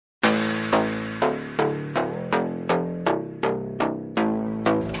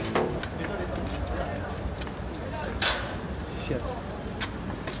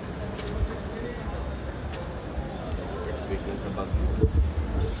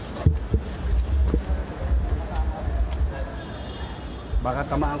Baka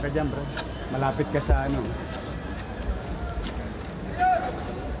tamaan ka dyan, bro. Malapit ka sa ano.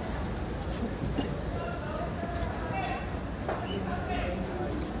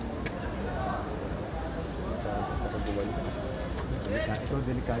 Ito,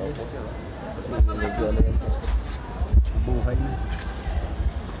 delikado. Buhay na.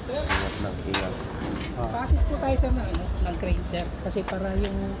 Ingat. Pasis po tayo sir ng crane sir. Kasi para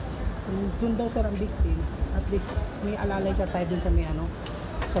yung kung dun daw sir ang victim, at least may alalay sir tayo dun sa may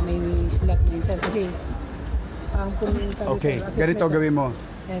sa may slot na yun sir. Kasi ang okay, ganito gawin mo.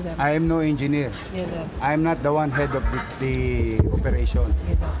 Yes, sir. I am no engineer. Yes, sir. I am not the one head of the operation.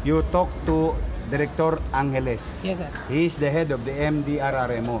 Yes, sir. You talk to Director Angeles. Yes, sir. He is the head of the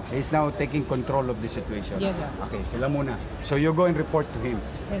MDRRMO. He is now taking control of the situation. Yes, sir. Okay, sila muna. So you go and report to him.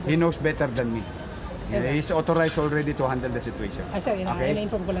 Yes, sir. He knows better than me. Yes, He is authorized already to handle the situation. Sir, Okay?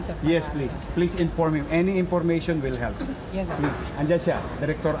 ina-inform ko lang sir. Yes, please. Please inform him. Any information will help. Yes, sir. Please. Andyan siya,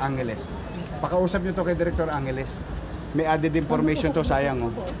 Director Angeles. Pakausap nyo to kay Director Angeles. May added information to, sayang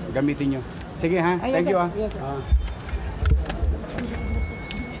oh. Gamitin nyo. Sige ha, Yes, thank you sir. ah. Yes, sir.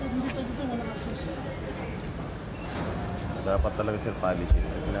 Dapat talaga sir policy.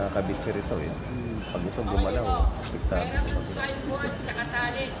 Kasi nakakabitcher ito eh. Pag ito bumalaw, bigta. Spineboard, tsaka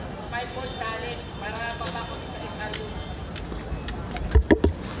tali. Spineboard, tali. Para papakot sa isaryo.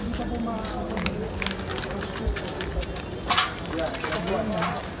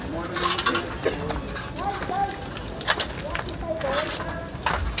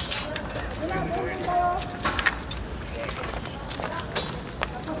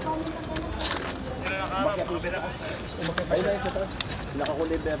 Ayun na ito taas.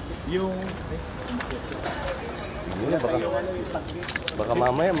 Nakakulay verde. Yung... Yun, baka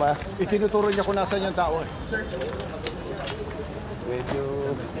mamaya Itinuturo niya kung nasan yung tao. medyo...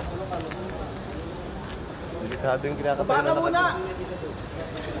 Delikado yung kinakatayo na muna!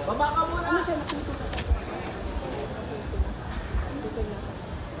 Baba ka muna!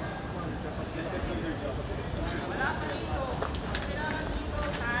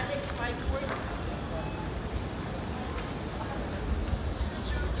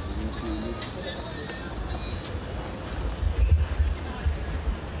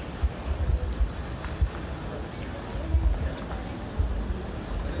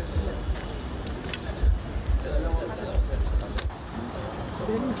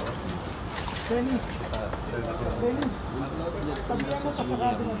 Dennis. Sabihan mo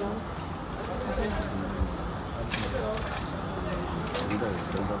pasakado na daw.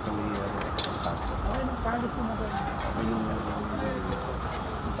 Okay, nag-policy na daw.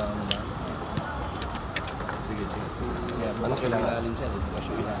 Anong kailangan?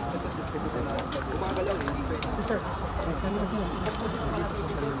 Sir,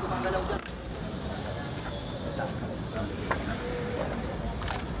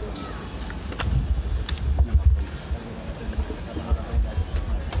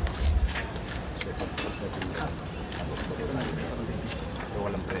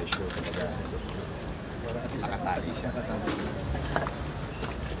 Walang presyo sa bagas. Nakatali siya.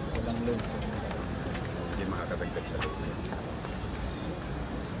 Walang load. Hindi makakadagdag sa load.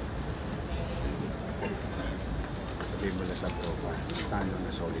 Sabihin mo na sa tropa, tano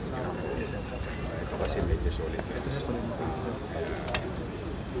na solid ka. Ito kasi medyo solid. Ito sa solid mo.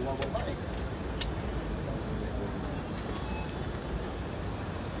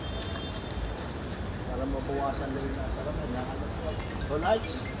 Para mabawasan lang yung nasa laman. So,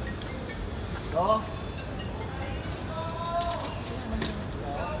 lights. So, oh,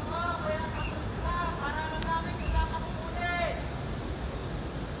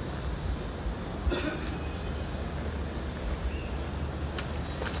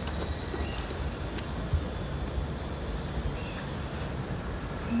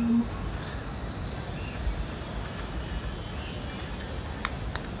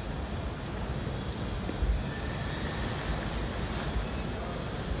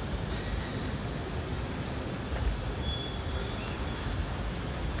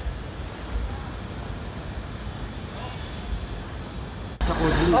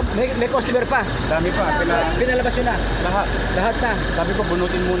 may customer pa. Dami pa. Pinalabas yun na. Lahat. Lahat na. Sabi ko,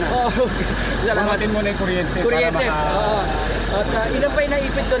 bunutin muna. Oh, Bunutin muna yung kuryente. kuryente. Para maka... Oo. At ilan pa yung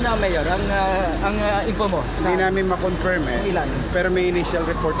naipit doon na mayor? Ang info mo? Hindi namin ma-confirm eh. Ilan? Pero may initial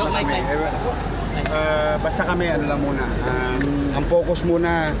report na kami. Basta kami ano lang muna. Ang focus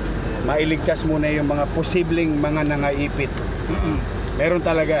muna, mailigtas muna yung mga posibleng mga nangaipit. Meron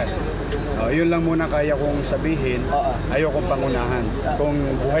talaga. Yun lang muna kaya kong sabihin. Ayokong pangunahan. Kung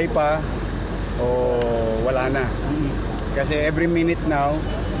buhay pa o wala na. Kasi every minute now,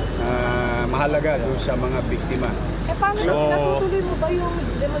 mahalaga doon sa mga biktima. Eh paano So, natutuloy mo ba yung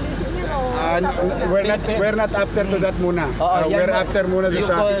demolition niya o? We're not after to that muna. We're after muna doon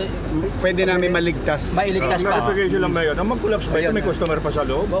sa pwede namin maligtas. Mailigtas pa. Clarification lang ba yun? Ang mag-collapse ba ito? May customer pa sa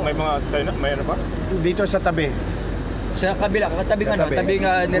loob? May mga mayroon pa? Dito sa tabi. Sa kabila, tabing Sa tabi. tabing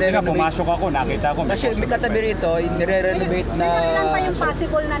Buti nga, nire-renovate. pumasok ako, nakita ko. Kasi may katabi rito, nire-renovate na... Ilan pa yung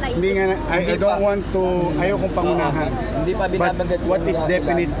possible na naisip? Hindi nga, I Hindi don't pa. want to, ayaw kong pangunahan. Hindi pa But binabanggit what yung is mga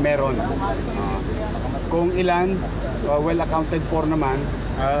definite, ilan. meron. Kung ilan, well accounted for naman,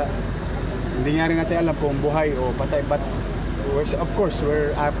 hindi nga rin natin alam kung buhay o patay. But of course,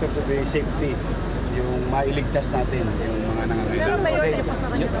 we're after to the safety, yung mailigtas natin, yung mga nangangailangan. Mayor,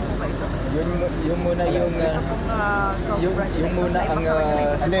 ipasara niyo na po ba ito? Yung muna yung... yung muna ang...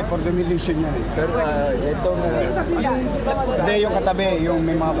 Hindi, for demolition yan eh. pero itong... Hindi, yung katabi, yung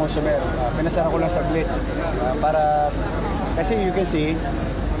may mga consumer. Pinasara ko lang saglit. Para, kasi you can see,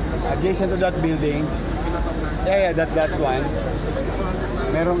 adjacent to that building, that one,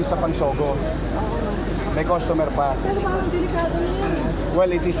 merong isa pang Sogo. May customer pa. Pero parang delikado na yan.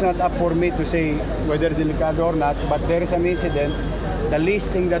 Well, it is not up for me to say whether delikado or not, but there is an incident. The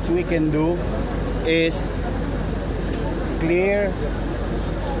least thing that we can do is clear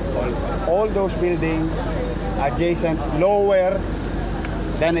all those buildings adjacent, lower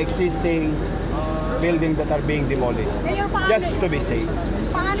than existing buildings that are being demolished. Mayor, Just to be safe.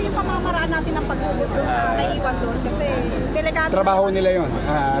 paano yung pamamaraan natin ng paghugot doon sa naiwan doon? Kasi delikado. Trabaho nila yon.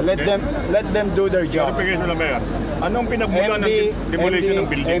 Let them do their job. Clarification lang ba yan? Anong pinagmulan ng demolition ng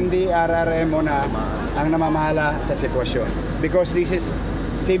building? MDRRM na ang namamahala sa sitwasyon. Because this is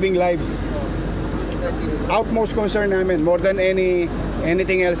saving lives. Outmost concern namin, more than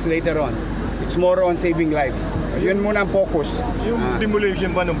anything else later on. It's more on saving lives. Yun muna ang focus. Yung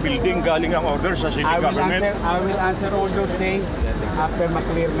demolition ba ng building galing ang order sa city government? I will answer all those things after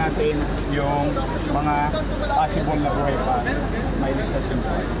ma-clear natin yung mga possible na buhay pa. May ligtas yung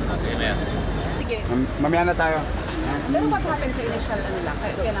buhay. Sige. Mamaya na tayo. Pero what happened sa initial ano lang?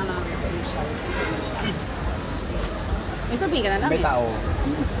 Kaya na sa initial. May tubigan na namin. May tao.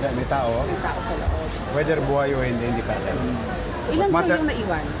 May tao. May tao sa loob. Whether buhay o hindi pa alam. Ilan What sir yung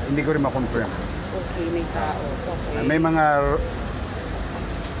naiwan? Hindi ko rin ma-confirm. Okay, may tao. Okay. May mga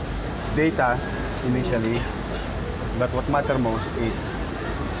data initially, but what matter most is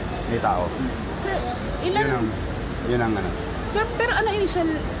may tao. Sir, ilan? Yun ang ano. Sir, pero ano initial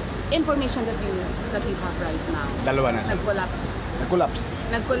information that you have right now? Dalawa na. Nag-collapse.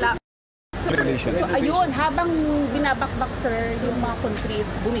 Nag-collapse. So ayun, habang binabakbak sir yung mga concrete,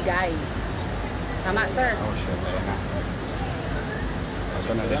 bumigay. Tama sir? Oh shit, ayan na.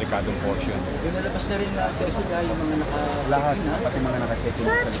 Ito na delikadong portion. Yung nalabas na rin na sa SIA yung mga Lahat, pati mga naka-check-in.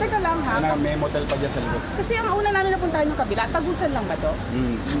 Sir, teka lang ha. May motel pa dyan sa likod. Kasi ang una namin napuntahan yung kabila, tagusan lang ba to?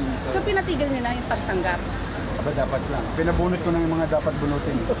 Mm. So pinatigil nila yung pagtanggap. Aba, dapat lang. Pinabunot ko na yung mga dapat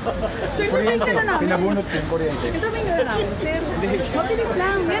bunutin. Sir, kuryente na namin. Pinabunot ko yung kuryente. Interview na namin, sir. Mabilis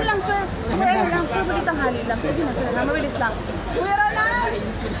lang. Yan lang, sir. Kuya lang. Puro tanghali lang. Sige na, sir. Mabilis lang. Kuya lang!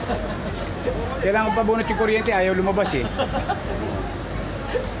 Kailangan pa bunot yung kuryente, ayaw lumabas eh.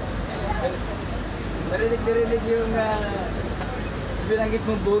 Narinig yung binanggit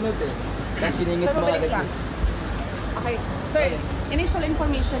mong bunot eh. Kasi siningit Sir, mo mabilis agad. lang. Okay. Sir, initial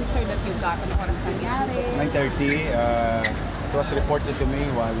information, sir, that you got. Ano oras nangyari? 9:30, it was reported to me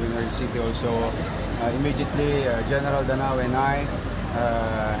while we were in city also. Immediately, General Danao and I,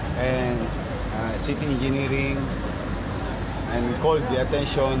 and city engineering, and we called the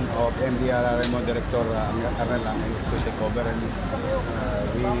attention of MDRRMO Director Arnel Angel to take over, and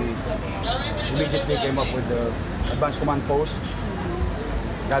we immediately came up with the advanced command post,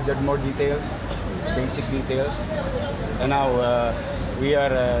 gathered more details, basic details, and now we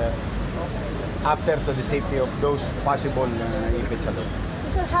are after to the safety of those possible ipit sa loob. So,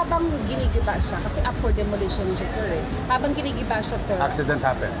 sir, habang ginigiba siya, kasi up for demolition siya, sir, eh. Habang ginigiba siya, sir. Accident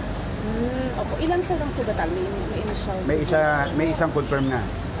happened. Opo. Ilan, sir, ang sugatan? May initial? May isang confirm na,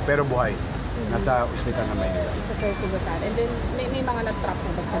 pero buhay. Nasa ospital na Maynila. Isa, sir, sugatan. And then, may mga nag-trap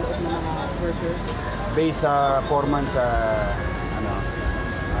na ba sa loob ng mga workers? Based sa foreman sa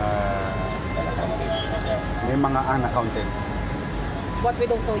may mga unaccounted. What we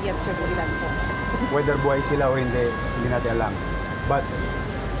don't know yet, sir, kung ilan po. Whether buhay sila o hindi natin alam. But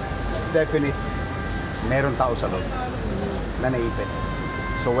definite, meron tao sa loob na naipit.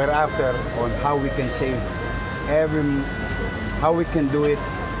 So we're after on how we can save how we can do it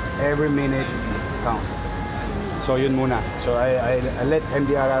every minute counts. So yun muna. So I let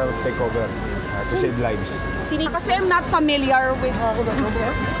MDRR take over to save lives. Kasi I'm not familiar with...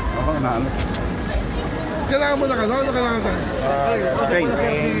 Oo na. Kailangan mo na ka, ano kailangan ka? Train.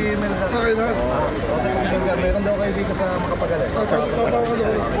 Okay, kayo na. Meron daw kayo dito sa Makapagalan.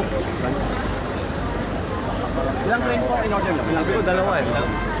 Ilang train po in order lang? Sabi ko dalawa eh.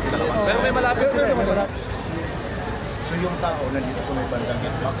 Pero may malapit sila. So yung tao nandito sa may bandang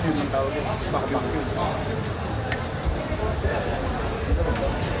yan, vacuum ang tawag yun. Vacuum.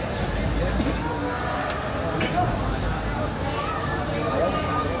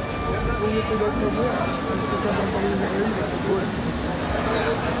 Kung yung tulog mo yan, sa sobrang pangina ko yun.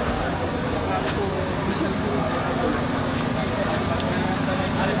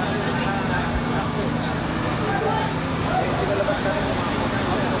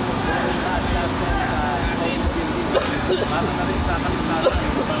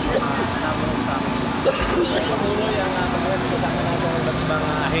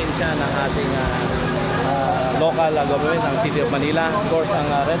 Mga ahensya ng ating local government, ang City of Manila, of course ang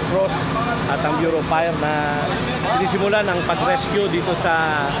Red Cross at ang Bureau of Fire na sinisimulan ang pag-rescue dito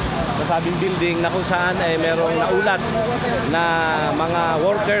sa nasabing building na kung saan ay merong naulat na mga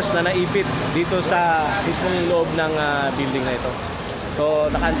workers na naipit dito sa mismong loob ng building na ito. So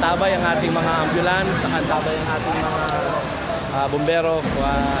nakantabay ang ating mga ambulance, nakantabay ang ating mga bumbero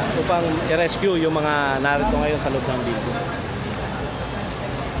upang i-rescue yung mga narito ngayon sa loob ng building.